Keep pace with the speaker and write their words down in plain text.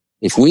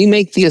If we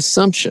make the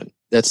assumption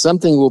that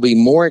something will be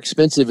more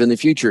expensive in the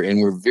future,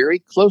 and we're very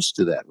close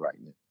to that right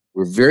now,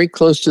 we're very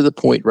close to the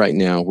point right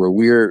now where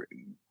we're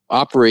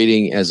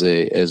operating as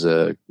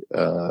a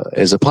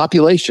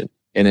population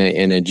in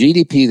a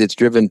GDP that's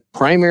driven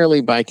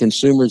primarily by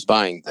consumers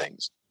buying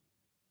things.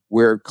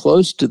 We're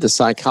close to the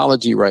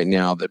psychology right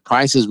now that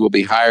prices will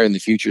be higher in the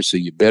future, so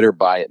you better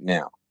buy it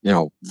now.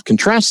 Now,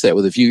 contrast that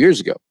with a few years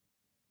ago.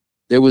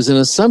 There was an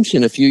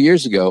assumption a few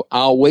years ago,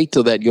 I'll wait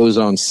till that goes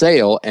on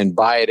sale and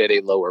buy it at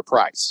a lower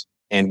price.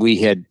 And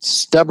we had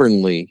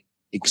stubbornly,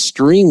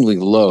 extremely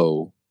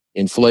low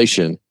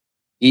inflation,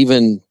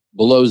 even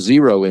below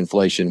zero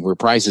inflation, where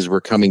prices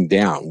were coming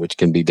down, which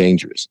can be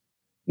dangerous.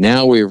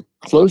 Now we're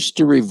close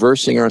to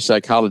reversing our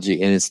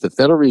psychology, and it's the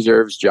Federal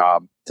Reserve's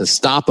job to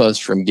stop us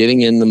from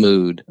getting in the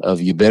mood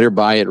of you better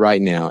buy it right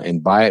now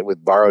and buy it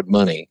with borrowed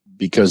money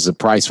because the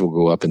price will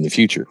go up in the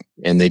future.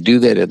 And they do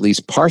that at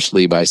least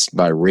partially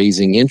by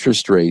raising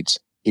interest rates.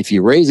 If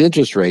you raise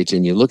interest rates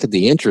and you look at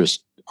the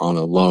interest on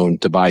a loan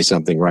to buy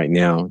something right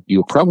now,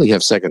 you'll probably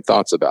have second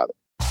thoughts about it.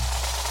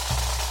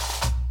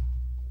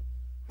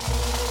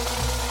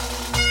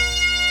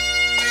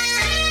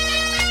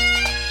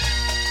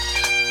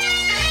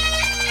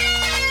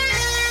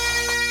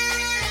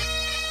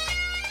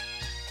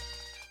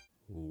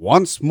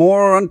 Once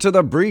more unto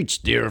the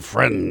breach, dear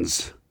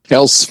friends.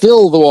 Else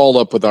fill the wall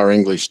up with our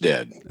English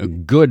dead.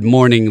 Good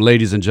morning,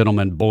 ladies and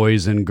gentlemen,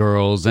 boys and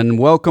girls, and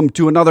welcome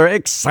to another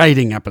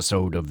exciting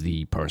episode of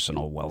The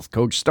Personal Wealth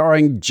Coach,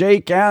 starring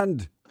Jake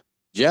and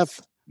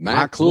Jeff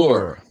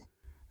McClure.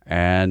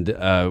 And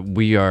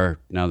we are,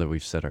 now that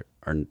we've said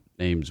our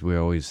names, we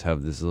always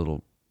have this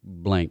little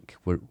blank.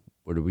 What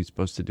are we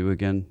supposed to do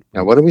again?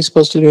 Now, what are we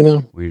supposed to do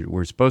now?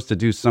 We're supposed to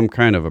do some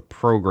kind of a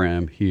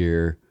program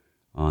here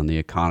on the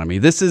economy.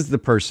 This is The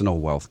Personal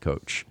Wealth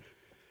Coach.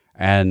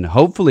 And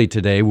hopefully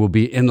today we'll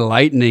be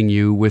enlightening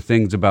you with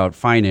things about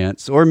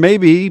finance, or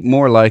maybe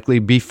more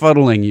likely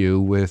befuddling you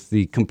with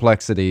the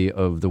complexity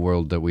of the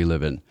world that we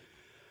live in.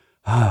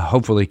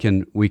 Hopefully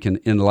we can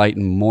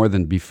enlighten more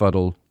than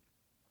befuddle,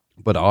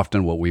 but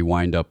often what we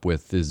wind up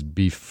with is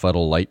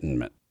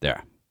befuddle-lightenment.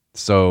 There.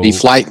 So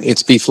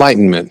it's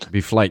beflightenment.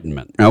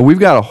 Beflightenment. Now we've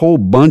got a whole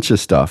bunch of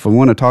stuff. I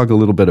want to talk a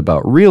little bit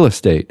about real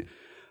estate.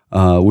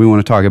 We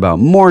want to talk about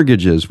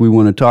mortgages. We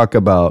want to talk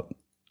about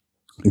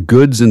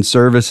goods and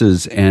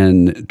services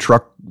and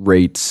truck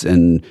rates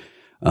and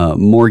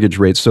mortgage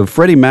rates. So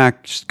Freddie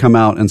Mac's come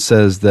out and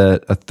says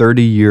that a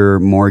 30-year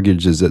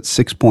mortgage is at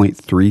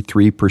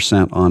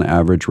 6.33% on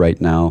average right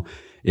now.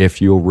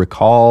 If you'll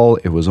recall,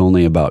 it was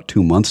only about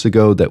 2 months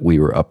ago that we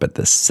were up at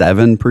the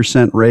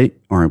 7% rate,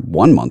 or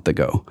 1 month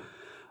ago.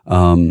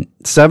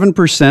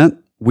 7%,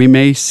 we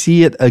may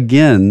see it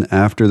again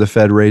after the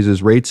Fed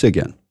raises rates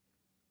again.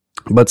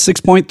 But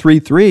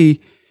 6.33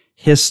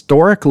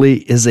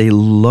 historically is a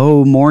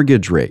low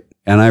mortgage rate.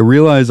 And I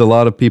realize a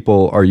lot of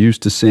people are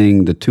used to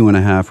seeing the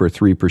 2.5% or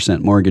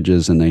 3%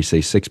 mortgages, and they say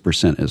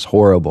 6% is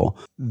horrible.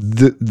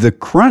 The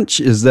crunch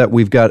is that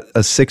we've got a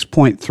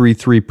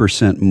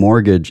 6.33%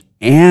 mortgage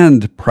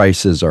and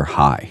prices are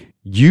high.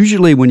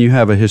 Usually when you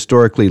have a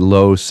historically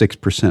low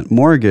 6%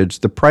 mortgage,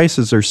 the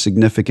prices are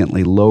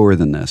significantly lower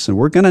than this. And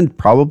we're going to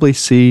probably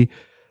see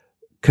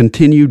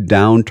continued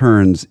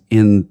downturns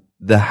in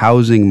the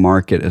housing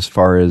market as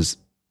far as,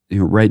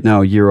 right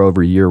now, year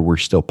over year, we're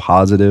still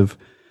positive.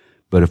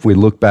 But if we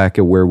look back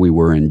at where we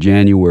were in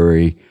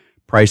January,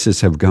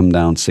 prices have come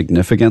down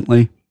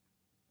significantly.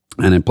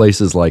 And in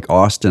places like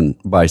Austin,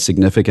 by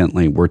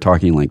significantly, we're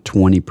talking like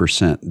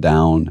 20%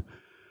 down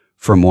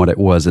from what it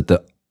was at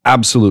the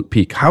absolute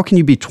peak. How can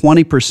you be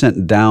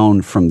 20%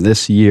 down from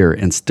this year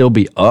and still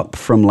be up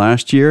from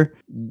last year?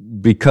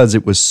 Because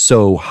it was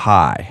so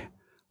high.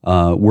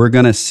 We're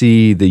going to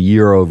see the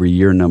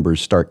year-over-year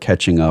numbers start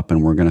catching up,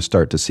 and we're going to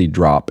start to see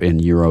drop in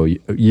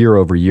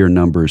year-over-year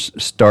numbers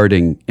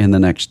starting in the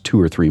next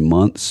 2 or 3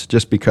 months,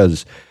 just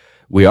because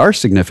we are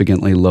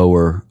significantly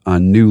lower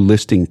on new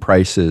listing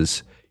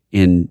prices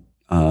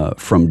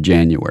from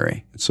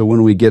January. So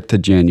when we get to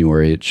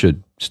January, it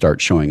should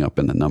start showing up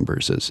in the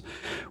numbers as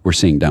we're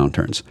seeing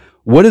downturns.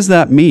 What does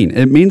that mean?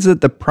 It means that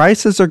the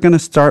prices are going to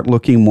start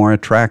looking more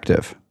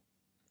attractive.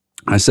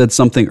 I said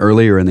something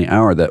earlier in the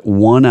hour that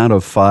 1 out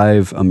of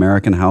 5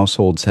 American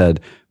households had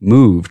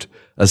moved.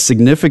 A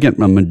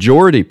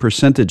majority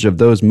percentage of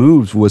those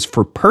moves was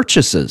for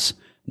purchases,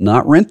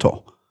 not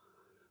rental,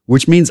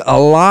 which means a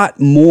lot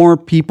more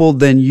people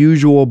than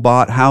usual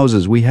bought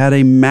houses. We had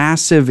a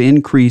massive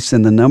increase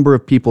in the number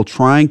of people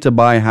trying to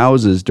buy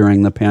houses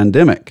during the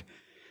pandemic.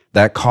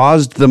 That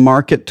caused the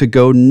market to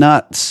go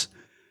nuts.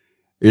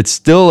 It's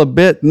still a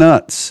bit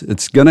nuts.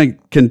 It's going to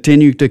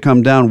continue to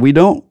come down. We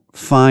don't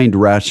find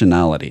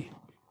rationality.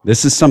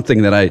 This is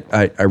something that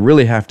I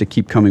really have to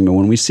keep coming to.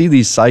 When we see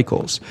these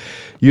cycles,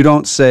 you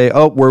don't say,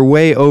 oh, we're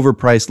way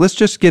overpriced. Let's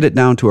just get it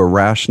down to a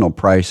rational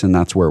price and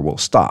that's where we'll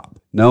stop.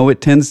 No, it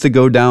tends to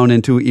go down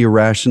into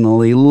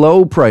irrationally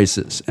low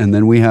prices. And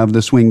then we have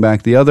the swing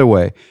back the other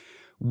way.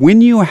 When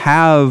you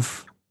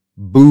have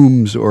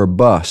booms or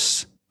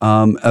busts,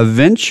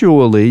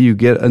 eventually you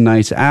get a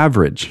nice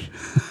average.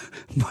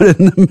 But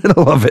in the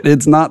middle of it,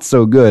 it's not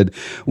so good.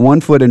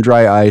 1 foot in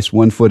dry ice,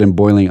 1 foot in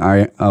boiling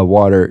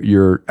water,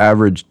 your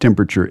average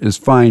temperature is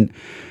fine,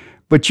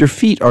 but your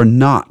feet are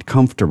not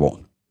comfortable.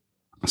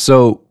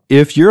 So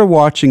if you're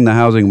watching the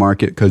housing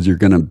market because you're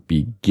going to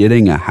be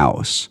getting a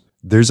house,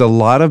 there's a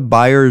lot of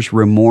buyer's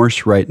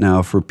remorse right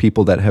now for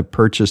people that have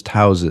purchased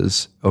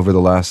houses over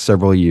the last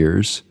several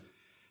years.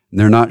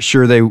 They're not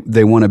sure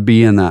they want to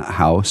be in that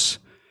house.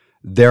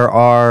 There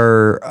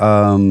are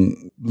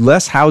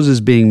less houses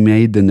being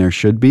made than there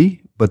should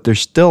be, but there's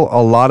still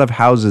a lot of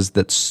houses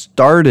that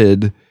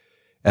started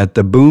at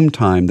the boom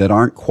time that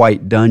aren't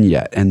quite done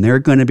yet, and they're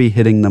going to be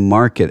hitting the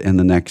market in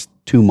the next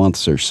 2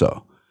 months or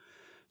so.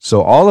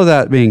 So all of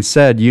that being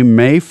said, you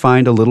may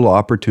find a little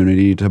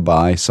opportunity to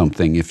buy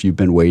something if you've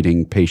been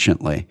waiting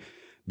patiently,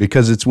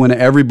 because it's when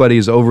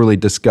everybody's overly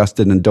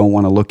disgusted and don't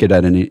want to look at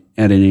it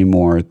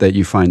anymore that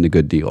you find the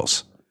good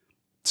deals.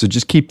 So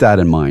just keep that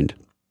in mind.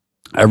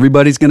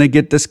 Everybody's going to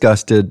get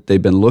disgusted.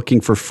 They've been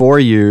looking for 4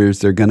 years.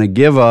 They're going to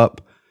give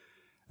up,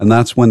 and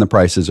that's when the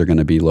prices are going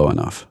to be low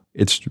enough.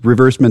 It's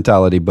reverse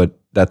mentality, but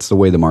that's the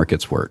way the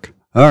markets work.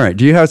 All right.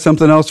 Do you have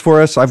something else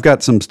for us? I've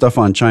got some stuff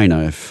on China.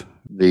 I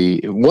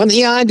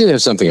do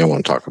have something I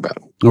want to talk about.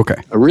 Okay.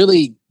 A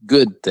really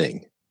good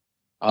thing.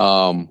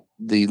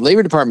 The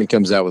Labor Department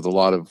comes out with a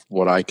lot of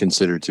what I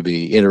consider to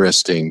be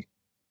interesting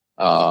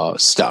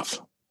stuff,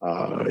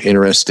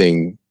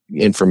 interesting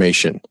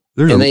information.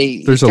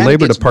 There's a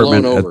Labor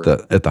Department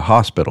at the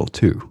hospital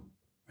too,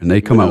 and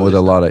they come out with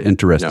a lot of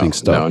interesting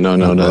stuff. No.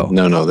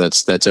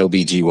 That's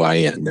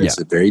OBGYN. That's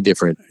a very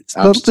different. It's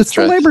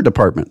the Labor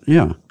Department.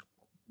 Yeah.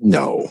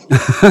 No.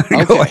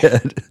 Go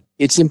ahead.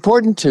 It's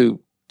important to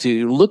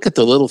look at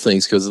the little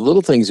things, because the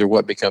little things are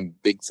what become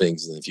big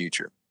things in the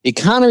future.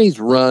 Economies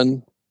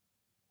run,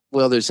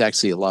 well, there's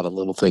actually a lot of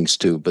little things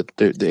too, but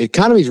the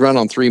economies run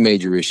on three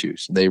major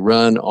issues. They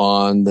run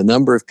on the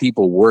number of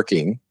people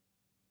working,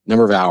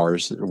 number of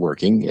hours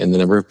working, and the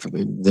number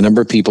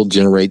of people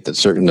generate the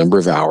certain number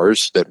of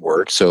hours that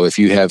work. So if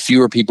you have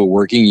fewer people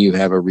working, you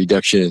have a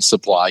reduction in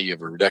supply, you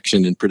have a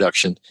reduction in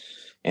production,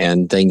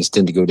 and things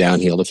tend to go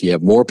downhill. If you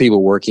have more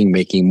people working,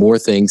 making more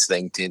things,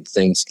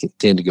 things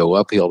tend to go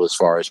uphill as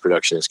far as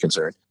production is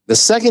concerned. The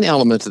second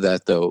element to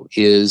that, though,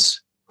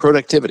 is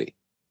productivity.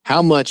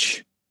 How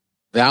much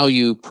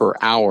value per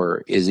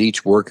hour is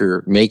each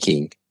worker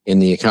making in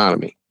the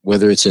economy?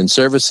 Whether it's in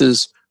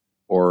services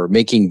or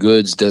making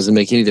goods, doesn't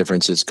make any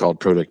difference. It's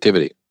called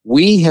productivity.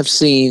 We have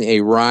seen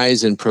a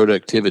rise in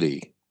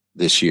productivity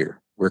this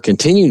year. We're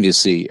continuing to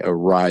see a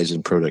rise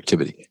in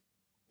productivity.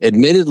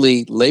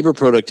 Admittedly, labor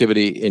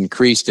productivity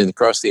increased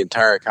across the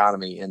entire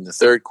economy in the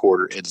third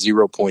quarter at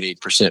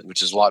 0.8%,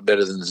 which is a lot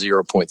better than the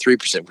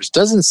 0.3%, which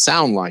doesn't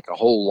sound like a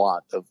whole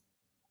lot of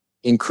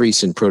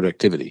increase in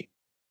productivity.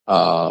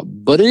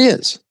 But it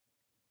is.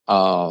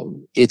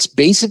 It's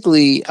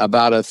basically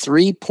about a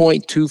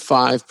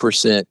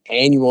 3.25%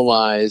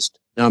 annualized.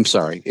 No, I'm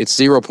sorry. It's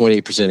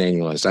 0.8%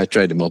 annualized. I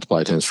tried to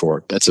multiply times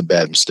 4. That's a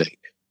bad mistake.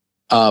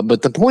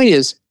 But the point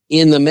is,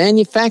 in the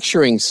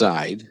manufacturing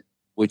side,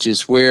 which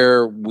is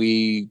where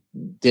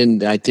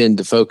I tend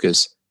to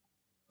focus,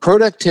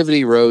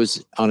 productivity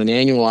rose on an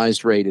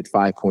annualized rate at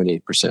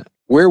 5.8%.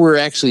 Where we're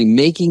actually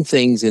making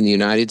things in the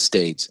United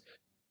States,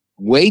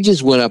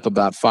 wages went up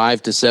about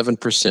 5 to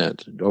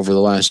 7% over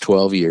the last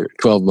 12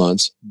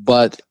 months,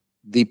 but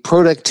the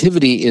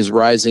productivity is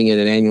rising at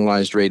an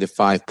annualized rate of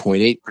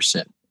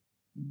 5.8%.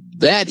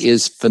 That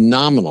is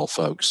phenomenal,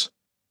 folks.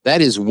 That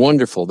is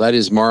wonderful. That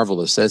is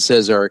marvelous. That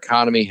says our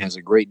economy has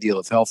a great deal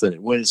of health in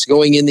it. When it's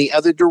going in the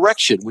other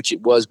direction, which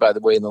it was, by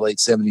the way, in the late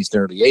 70s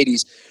and early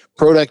 80s,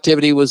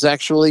 productivity was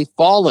actually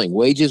falling.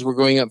 Wages were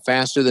going up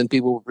faster than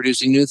people were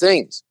producing new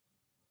things.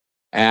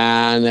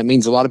 And that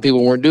means a lot of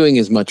people weren't doing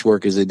as much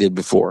work as they did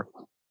before.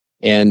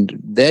 And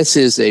this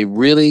is a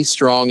really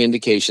strong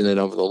indication that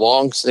over the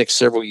next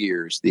several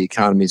years, the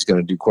economy is going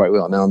to do quite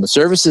well. Now, on the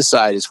services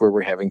side is where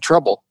we're having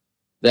trouble.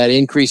 That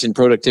increase in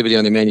productivity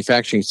on the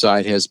manufacturing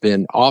side has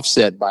been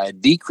offset by a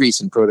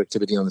decrease in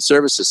productivity on the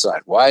services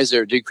side. Why is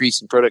there a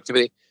decrease in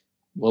productivity?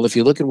 Well, if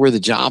you look at where the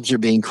jobs are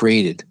being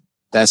created,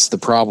 that's the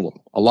problem.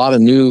 A lot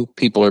of new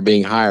people are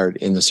being hired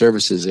in the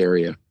services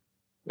area,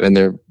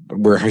 and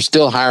we're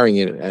still hiring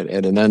it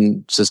at an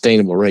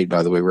unsustainable rate.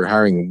 By the way, we're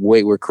hiring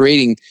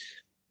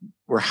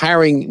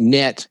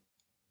net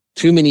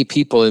too many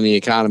people in the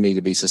economy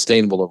to be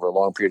sustainable over a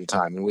long period of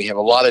time. And we have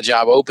a lot of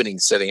job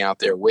openings sitting out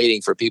there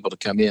waiting for people to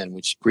come in,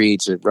 which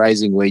creates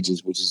rising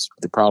wages, which is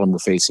the problem we're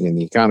facing in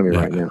the economy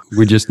right now.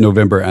 We just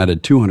November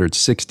added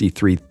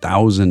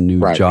 263,000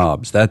 new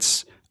jobs.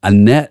 That's a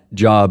net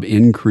job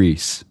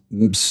increase,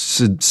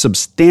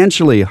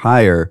 substantially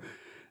higher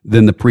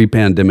than the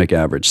pre-pandemic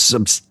average.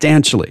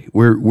 Substantially.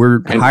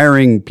 We're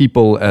hiring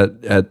people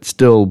at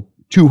still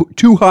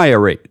too high a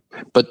rate.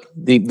 But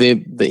in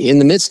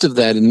the midst of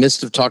that, in the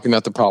midst of talking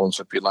about the problems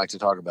that we'd like to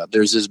talk about,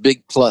 there's this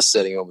big plus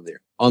sitting over there.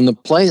 On the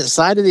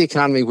side of the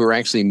economy, we're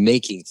actually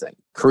making things,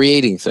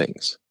 creating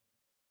things.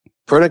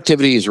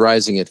 Productivity is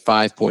rising at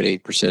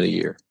 5.8% a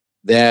year.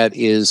 That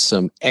is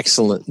some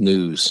excellent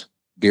news.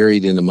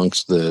 buried in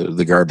amongst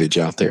the garbage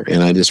out there.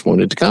 And I just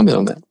wanted to comment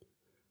on that.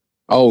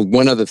 Oh,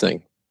 one other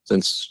thing,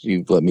 since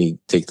you've let me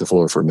take the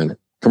floor for a minute.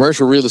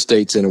 Commercial real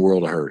estate's in a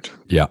world of hurt.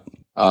 Yeah.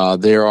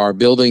 There are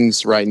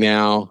buildings right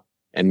now,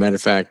 and matter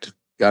of fact,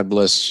 God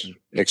bless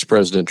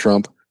ex-President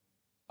Trump.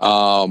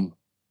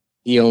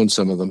 He owns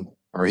some of them,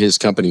 or his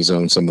companies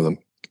own some of them,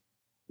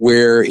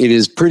 where it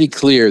is pretty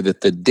clear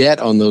that the debt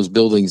on those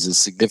buildings is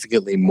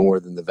significantly more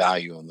than the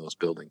value on those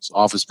buildings.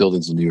 Office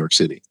buildings in New York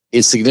City.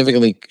 It's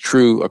significantly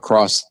true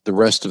across the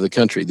rest of the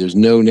country. There's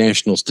no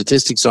national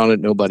statistics on it.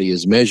 Nobody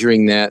is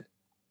measuring that.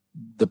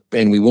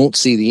 And we won't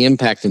see the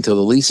impact until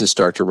the leases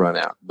start to run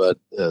out. But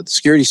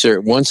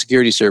one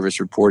security service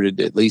reported,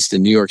 at least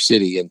in New York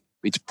City, and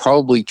it's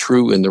probably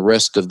true in the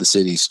rest of the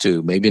cities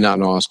too. Maybe not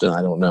in Austin.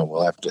 I don't know.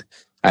 We'll have to.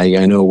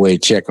 I know a way to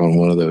check on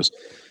one of those.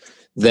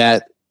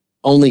 That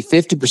only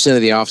 50%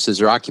 of the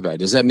offices are occupied.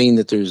 Does that mean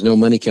that there's no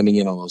money coming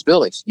in on those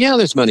buildings? Yeah,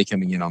 there's money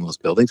coming in on those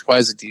buildings. Why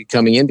is it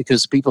coming in?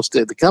 Because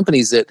the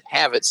companies that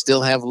have it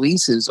still have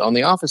leases on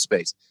the office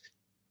space.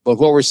 But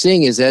what we're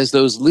seeing is as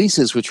those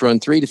leases, which run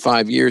 3 to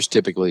 5 years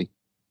typically,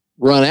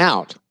 run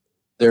out,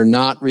 they're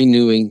not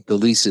renewing the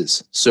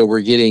leases. So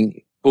we're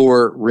getting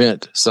for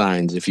rent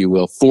signs, if you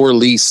will, for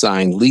lease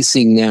signs,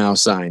 leasing now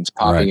signs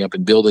popping up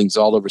in buildings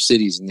all over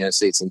cities in the United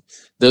States. And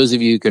those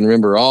of you who can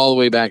remember all the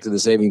way back to the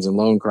savings and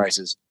loan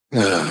crisis,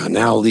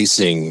 Now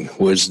Leasing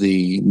was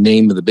the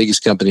name of the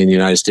biggest company in the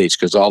United States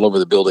because all over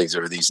the buildings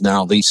there were these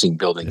Now Leasing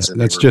buildings. Yeah,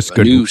 and that's just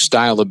good. New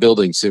style of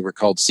buildings. They were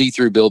called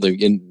see-through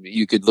building, and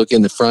you could look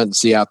in the front and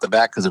see out the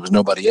back because there was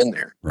nobody in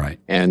there. Right.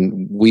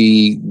 And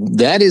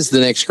that is the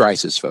next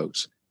crisis,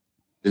 folks.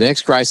 The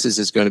next crisis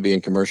is going to be in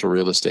commercial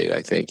real estate,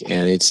 I think,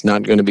 and it's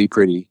not going to be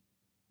pretty,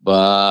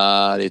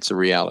 but it's a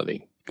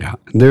reality. Yeah,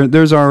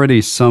 there's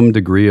already some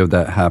degree of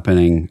that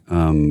happening.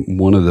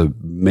 One of the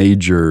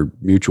major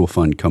mutual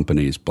fund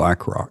companies,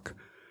 BlackRock,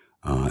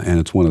 and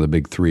it's one of the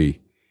big three.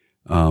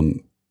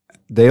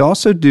 They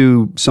also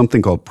do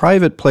something called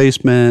private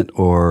placement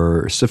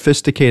or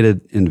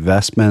sophisticated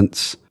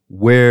investments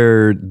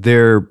where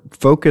they're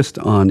focused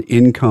on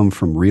income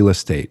from real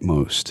estate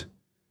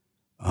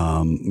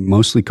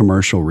mostly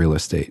commercial real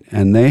estate.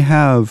 And they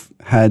have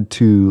had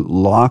to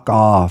lock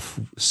off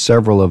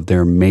several of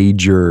their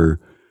major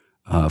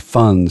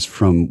funds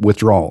from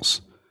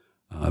withdrawals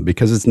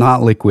because it's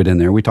not liquid in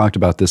there. We talked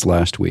about this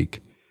last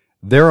week.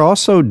 They're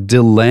also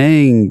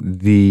delaying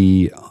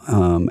the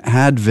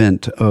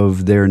advent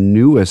of their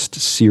newest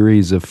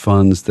series of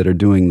funds that are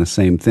doing the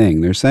same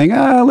thing. They're saying,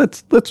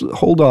 let's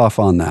hold off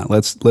on that.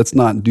 Let's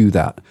not do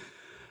that.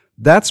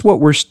 That's what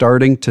we're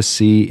starting to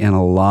see in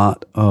a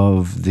lot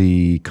of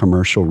the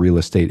commercial real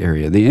estate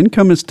area. The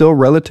income is still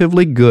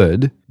relatively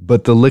good,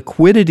 but the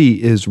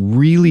liquidity is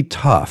really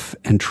tough,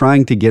 and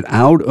trying to get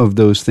out of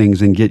those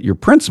things and get your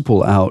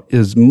principal out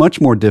is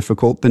much more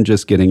difficult than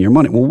just getting your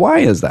money. Well, why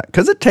is that?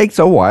 Because it takes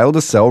a while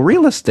to sell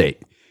real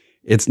estate.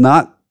 It's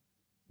not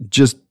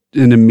just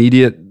an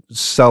immediate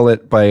sell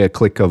it by a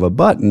click of a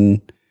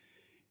button.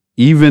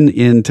 Even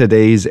in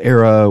today's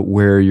era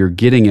where you're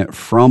getting it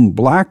from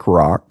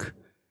BlackRock,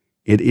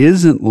 it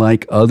isn't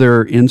like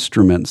other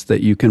instruments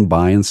that you can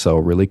buy and sell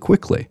really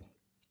quickly.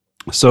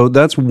 So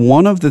that's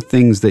one of the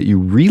things that you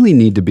really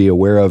need to be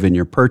aware of in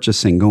your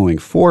purchasing going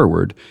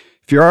forward.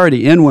 If you're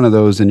already in one of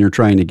those and you're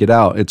trying to get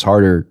out, it's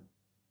harder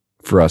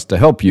for us to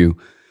help you.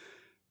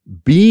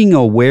 Being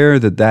aware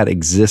that that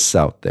exists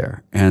out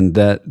there and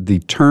that the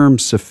term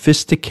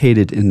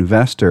sophisticated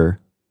investor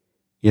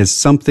is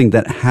something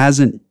that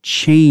hasn't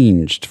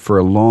changed for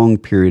a long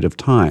period of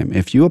time.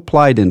 If you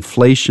applied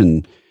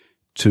inflation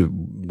to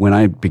when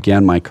I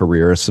began my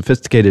career, a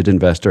sophisticated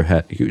investor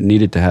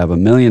needed to have $1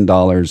 million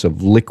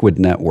of liquid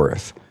net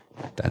worth.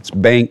 That's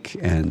bank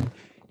and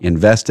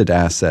invested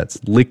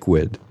assets,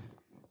 liquid,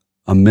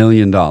 $1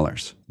 million.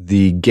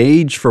 The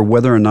gauge for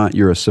whether or not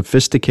you're a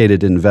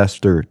sophisticated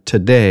investor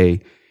today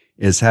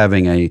is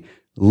having a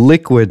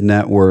liquid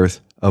net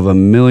worth of $1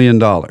 million.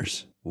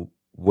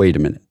 Wait a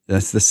minute.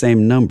 That's the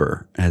same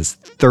number as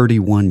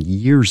 31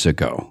 years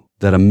ago.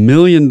 That $1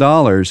 million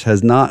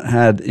has not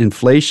had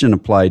inflation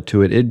applied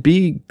to it. It'd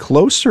be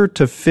closer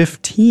to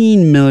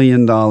 $15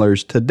 million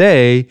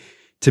today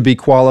to be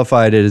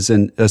qualified as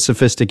a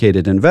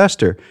sophisticated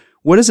investor.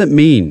 What does it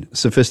mean,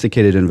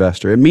 sophisticated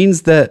investor? It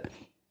means that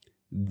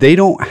they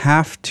don't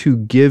have to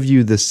give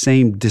you the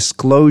same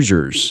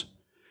disclosures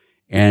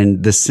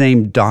and the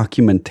same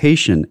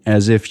documentation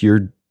as if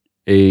you're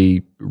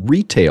a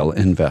retail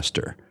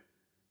investor.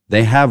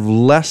 They have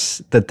less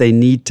that they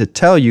need to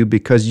tell you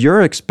because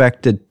you're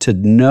expected to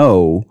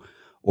know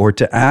or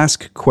to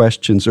ask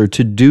questions or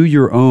to do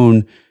your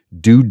own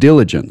due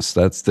diligence.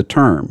 That's the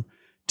term.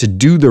 To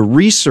do the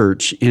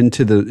research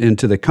into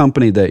the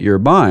company that you're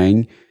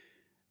buying.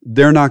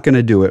 They're not going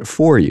to do it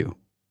for you.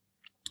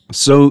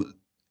 So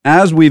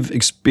as we've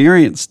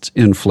experienced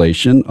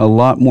inflation, a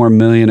lot more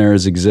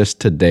millionaires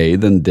exist today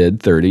than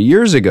did 30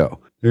 years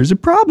ago. There's a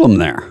problem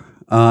there.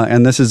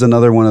 And this is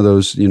another one of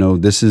those,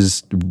 this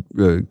is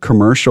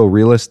commercial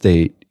real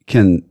estate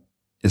can,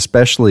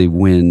 especially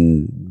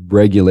when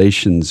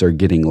regulations are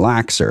getting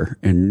laxer,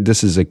 and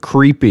this is a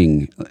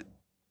creeping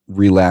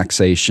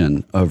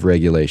relaxation of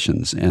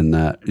regulations, and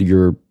that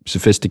your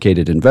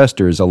sophisticated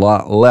investor is a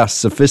lot less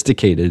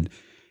sophisticated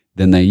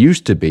than they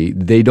used to be.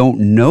 They don't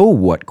know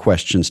what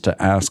questions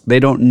to ask. They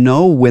don't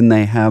know when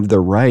they have the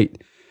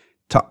right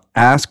to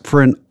ask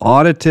for an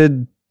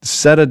audited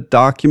set of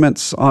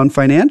documents on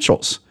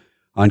financials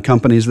on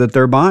companies that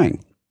they're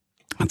buying.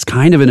 It's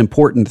kind of an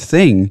important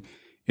thing.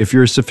 If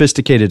you're a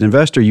sophisticated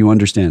investor, you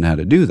understand how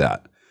to do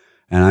that.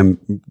 And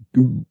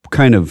I'm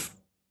kind of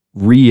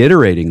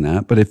reiterating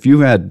that. But if you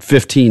had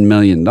 $15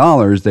 million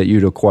that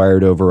you'd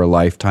acquired over a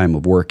lifetime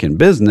of work in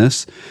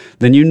business,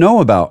 then you know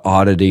about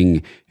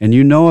auditing, and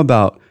you know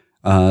about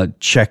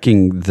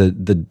checking the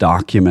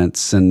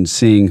documents and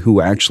seeing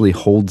who actually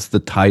holds the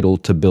title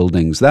to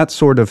buildings. That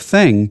sort of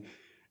thing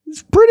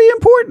is pretty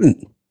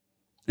important.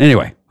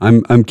 Anyway,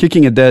 I'm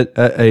kicking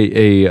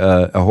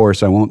a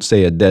horse. I won't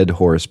say a dead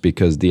horse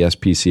because the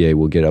SPCA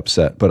will get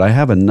upset. But I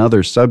have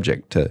another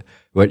subject to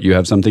what. You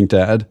have something to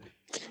add?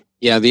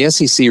 Yeah, the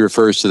SEC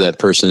refers to that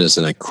person as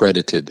an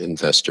accredited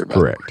investor.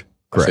 Correct.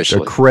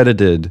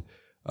 Accredited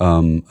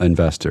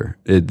investor.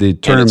 The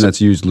term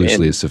that's used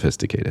loosely is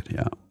sophisticated.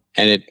 Yeah.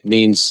 And it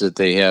means that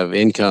they have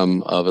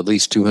income of at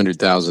least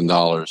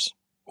 $200,000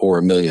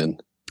 or $1 million.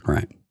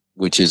 Right.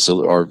 Which is,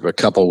 or a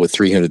couple with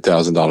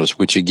 $300,000,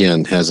 which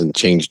again hasn't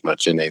changed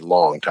much in a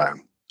long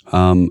time.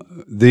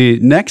 The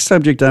next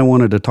subject I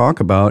wanted to talk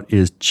about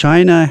is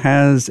China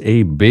has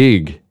a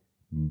big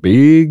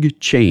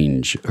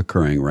change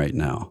occurring right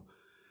now.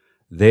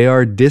 They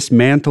are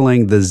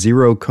dismantling the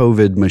zero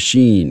COVID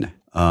machine.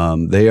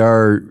 They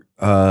are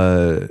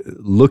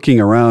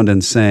looking around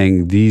and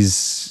saying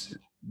these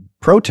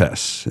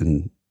protests,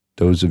 and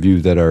those of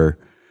you that are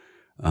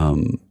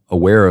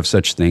aware of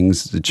such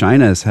things,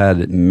 China has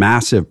had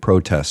massive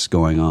protests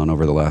going on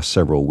over the last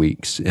several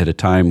weeks at a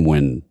time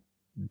when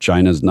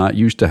China's not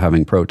used to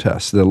having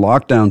protests. The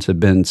lockdowns have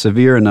been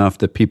severe enough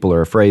that people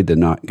are afraid they're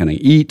not going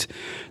to eat.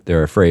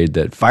 They're afraid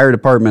that fire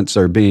departments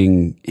are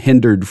being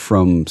hindered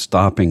from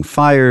stopping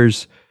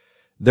fires.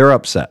 They're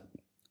upset.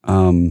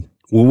 Well,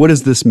 what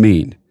does this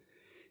mean?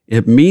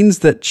 It means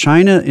that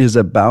China is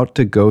about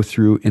to go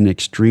through an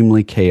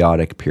extremely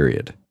chaotic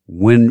period.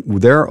 When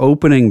they're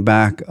opening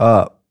back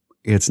up,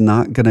 it's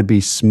not going to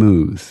be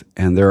smooth,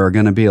 and there are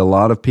going to be a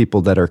lot of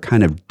people that are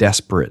kind of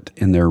desperate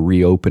in their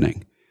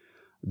reopening.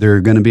 There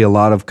are going to be a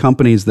lot of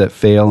companies that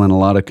fail and a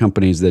lot of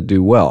companies that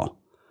do well.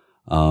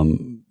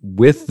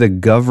 With the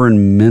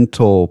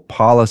governmental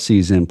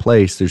policies in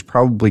place, there's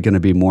probably going to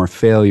be more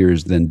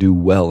failures than do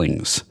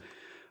wellings.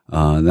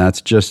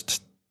 That's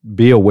just,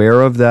 be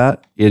aware of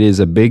that. It is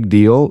a big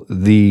deal.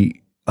 The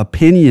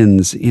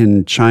opinions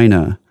in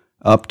China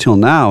up till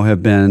now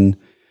have been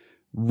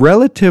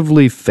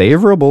relatively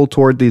favorable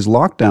toward these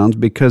lockdowns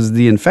because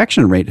the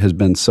infection rate has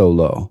been so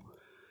low.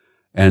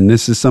 And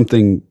this is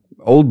something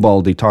Old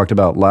Baldy talked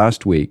about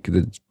last week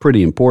that's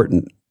pretty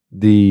important.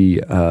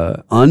 The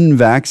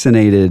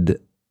unvaccinated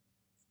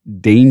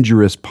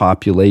dangerous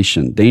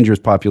population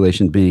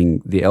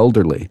being the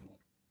elderly,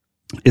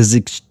 is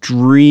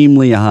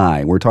extremely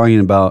high. We're talking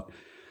about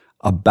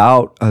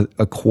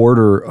a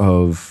quarter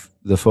of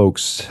the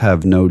folks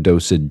have no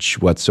dosage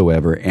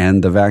whatsoever,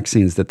 and the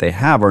vaccines that they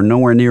have are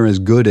nowhere near as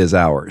good as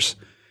ours.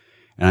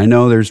 And I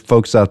know there's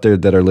folks out there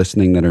that are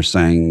listening that are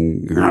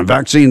saying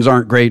vaccines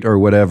aren't great or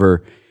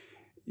whatever.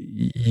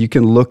 You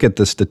can look at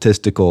the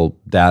statistical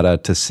data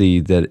to see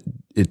that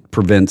it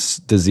prevents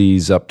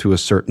disease up to a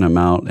certain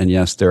amount. And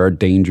yes, there are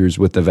dangers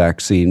with the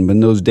vaccine, but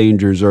those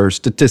dangers are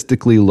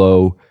statistically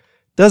low.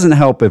 Doesn't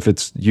help if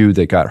it's you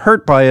that got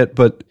hurt by it,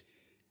 but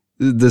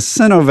the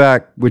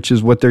Sinovac, which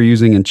is what they're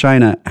using in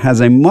China, has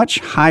a much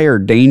higher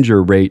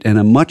danger rate and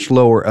a much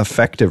lower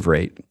effective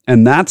rate.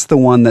 And that's the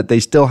one that they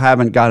still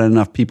haven't got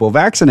enough people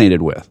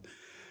vaccinated with.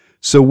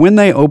 So when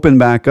they open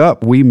back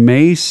up, we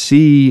may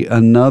see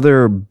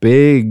another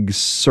big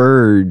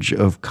surge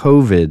of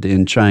COVID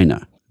in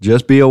China.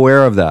 Just be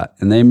aware of that.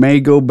 And they may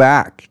go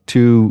back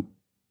to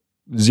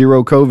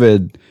zero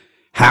COVID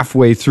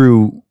halfway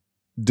through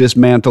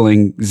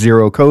dismantling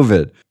zero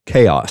COVID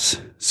chaos.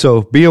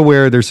 So be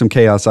aware there's some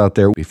chaos out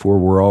there. Before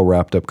we're all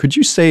wrapped up, could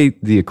you say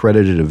the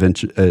accredited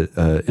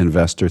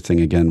investor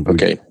thing again?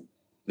 Okay.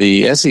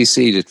 The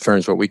SEC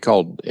defines what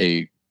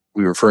we're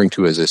referring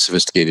to as a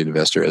sophisticated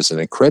investor as an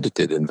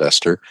accredited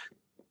investor.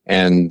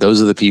 And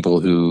those are the people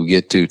who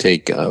get to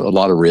take a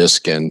lot of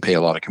risk and pay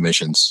a lot of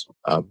commissions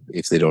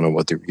if they don't know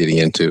what they're getting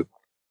into.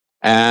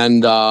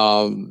 And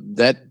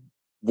that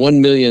 $1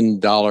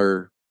 million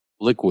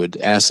liquid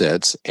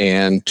assets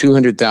and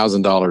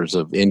 $200,000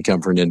 of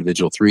income for an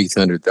individual,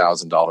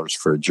 $300,000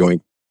 for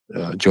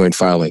a joint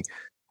filing,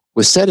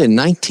 was set in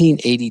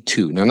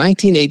 1982. Now,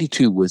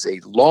 1982 was a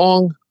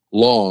long,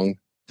 long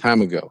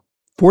time ago.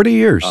 40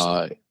 years.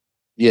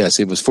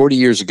 Yes, it was 40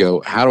 years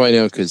ago. How do I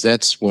know? Because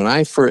that's when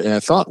I first, and I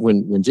thought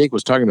when Jake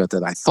was talking about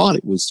that, I thought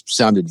it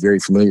sounded very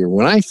familiar.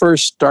 When I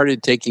first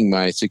started taking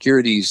my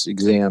securities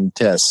exam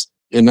tests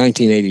in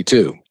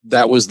 1982,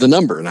 that was the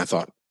number. And I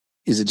thought,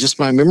 is it just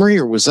my memory,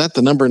 or was that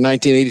the number in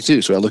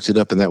 1982? So I looked it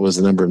up, and that was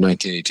the number of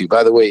 1982.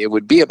 By the way, it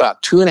would be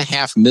about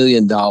 $2.5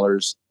 million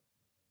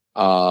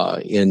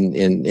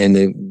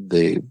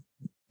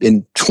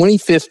in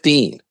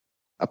 2015.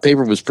 A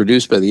paper was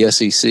produced by the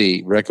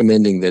SEC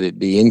recommending that it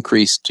be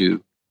increased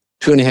to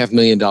 $2.5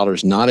 million,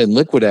 not in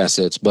liquid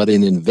assets, but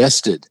in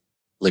invested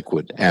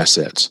liquid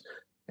assets.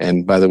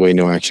 And by the way,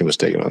 no action was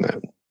taken on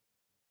that.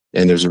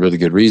 And there's a really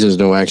good reason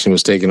no action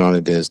was taken on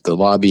it, is the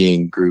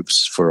lobbying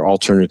groups for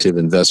alternative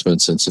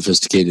investments and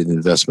sophisticated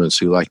investments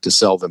who like to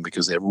sell them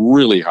because they have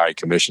really high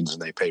commissions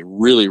and they pay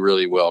really,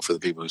 really well for the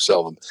people who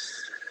sell them.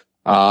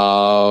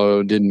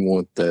 Didn't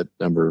want that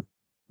number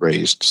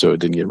raised, so it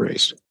didn't get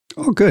raised.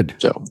 Oh, good.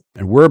 So,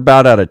 and we're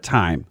about out of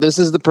time. This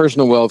is the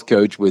Personal Wealth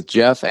Coach with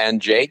Jeff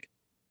and Jake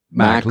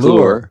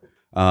McClure.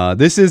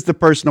 This is the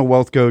Personal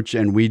Wealth Coach,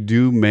 and we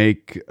do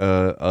make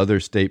other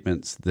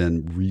statements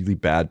than really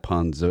bad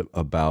puns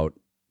about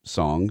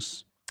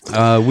songs.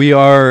 We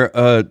are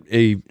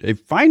a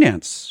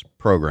finance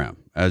program,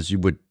 as you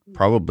would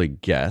probably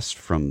guess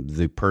from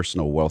the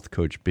Personal Wealth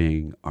Coach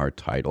being our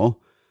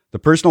title. The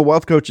Personal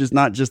Wealth Coach is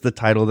not just the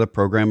title of the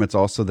program, it's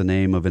also the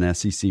name of an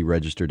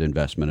SEC-registered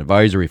investment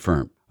advisory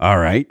firm. All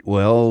right,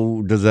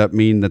 well, does that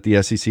mean that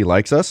the SEC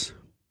likes us?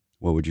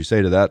 What would you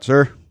say to that,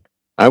 sir?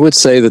 I would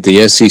say that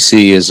the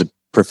SEC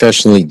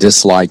professionally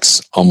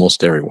dislikes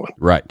almost everyone.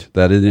 Right.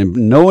 That is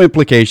no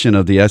implication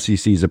of the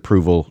SEC's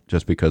approval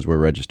just because we're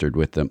registered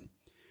with them.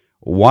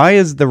 Why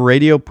is the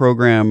radio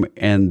program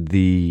and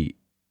the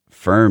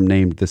firm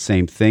named the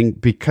same thing?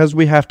 Because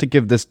we have to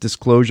give this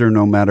disclosure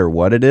no matter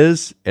what it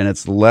is, and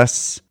it's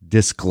less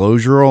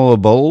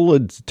disclosurable.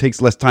 It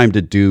takes less time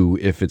to do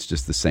if it's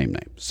just the same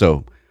name.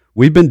 So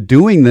we've been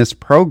doing this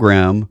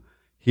program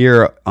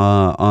here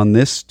on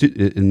this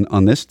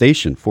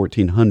station,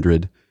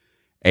 1400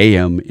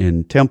 AM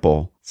in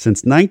Temple,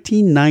 since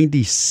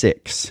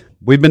 1996.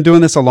 We've been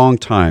doing this a long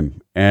time,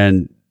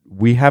 and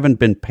we haven't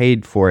been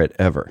paid for it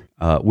ever.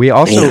 We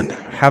also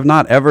have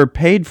not ever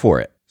paid for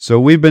it. So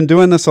we've been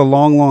doing this a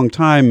long, long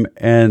time,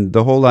 and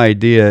the whole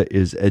idea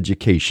is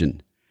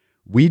education.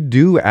 We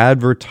do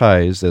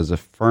advertise as a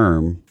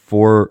firm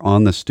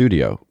on the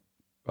studio,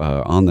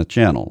 on the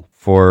channel,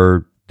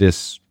 for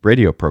this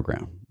radio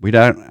program. We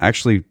don't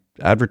actually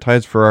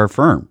advertise for our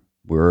firm.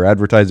 We're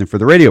advertising for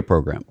the radio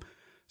program.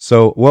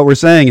 So what we're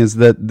saying is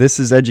that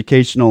this is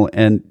educational,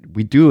 and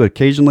we do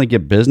occasionally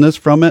get business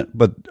from it,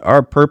 but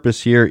our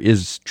purpose here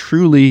is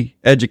truly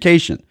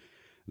education.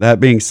 That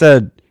being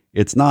said,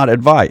 it's not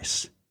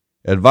advice.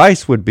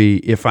 Advice would be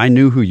if I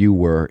knew who you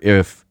were,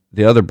 if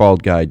the other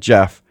bald guy,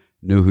 Jeff,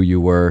 knew who you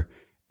were,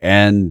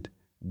 and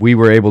we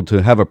were able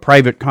to have a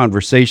private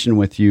conversation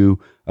with you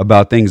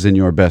about things in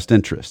your best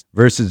interest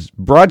versus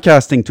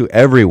broadcasting to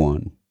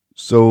everyone.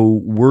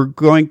 So we're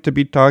going to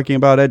be talking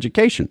about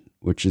education,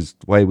 which is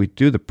why we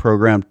do the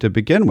program to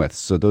begin with.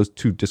 So those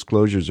two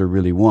disclosures are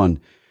really one.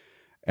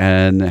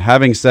 And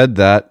having said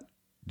that,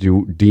 do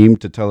you deem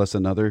to tell us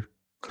another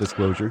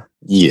disclosure?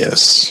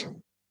 Yes.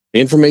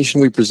 The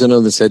information we present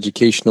on this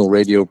educational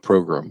radio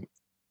program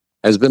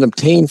has been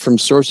obtained from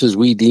sources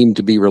we deem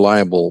to be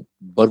reliable,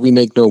 but we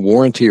make no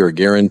warranty or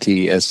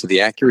guarantee as to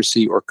the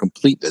accuracy or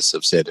completeness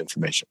of said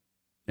information.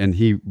 And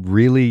he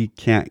really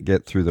can't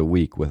get through the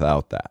week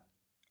without that.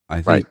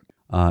 I think right.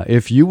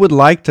 If you would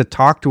like to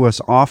talk to us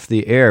off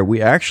the air,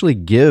 we actually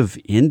give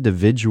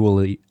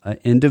individually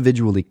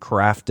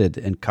crafted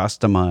and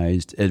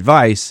customized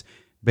advice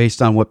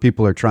based on what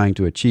people are trying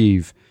to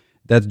achieve.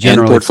 That's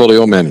generally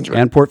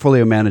and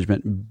portfolio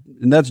management.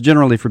 And that's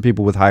generally for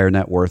people with higher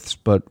net worths,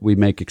 but we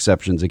make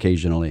exceptions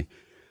occasionally.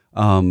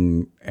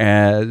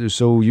 And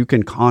so you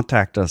can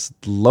contact us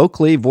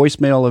locally,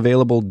 voicemail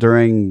available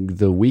during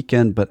the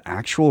weekend, but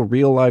actual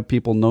real live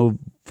people, no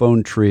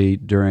phone tree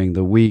during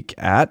the week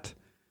at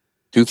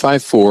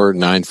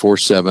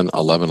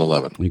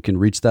 254-947-1111. You can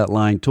reach that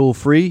line toll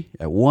free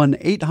at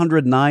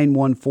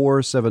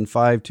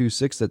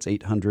 1-800-914-7526. That's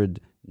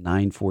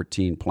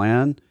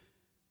 800-914-PLAN.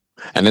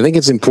 And I think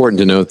it's important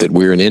to note that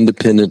we're an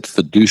independent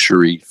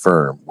fiduciary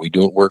firm. We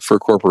don't work for a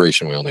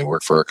corporation. We only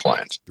work for our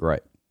clients. Right.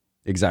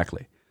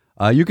 Exactly.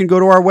 You can go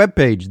to our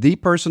webpage,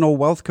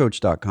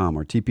 thepersonalwealthcoach.com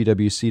or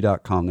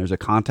tpwc.com. There's a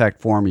contact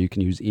form. You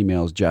can use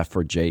emails, Jeff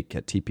or Jake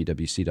at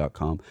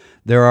tpwc.com.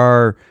 There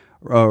are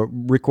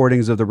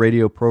recordings of the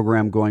radio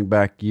program going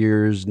back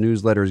years,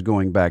 newsletters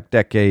going back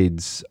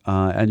decades,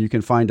 and you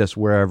can find us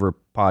wherever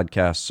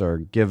podcasts are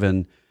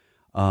given.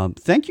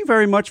 Thank you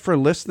very much for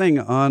listening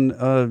on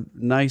a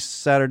nice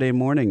Saturday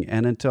morning.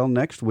 And until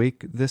next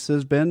week, this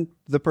has been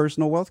The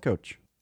Personal Wealth Coach.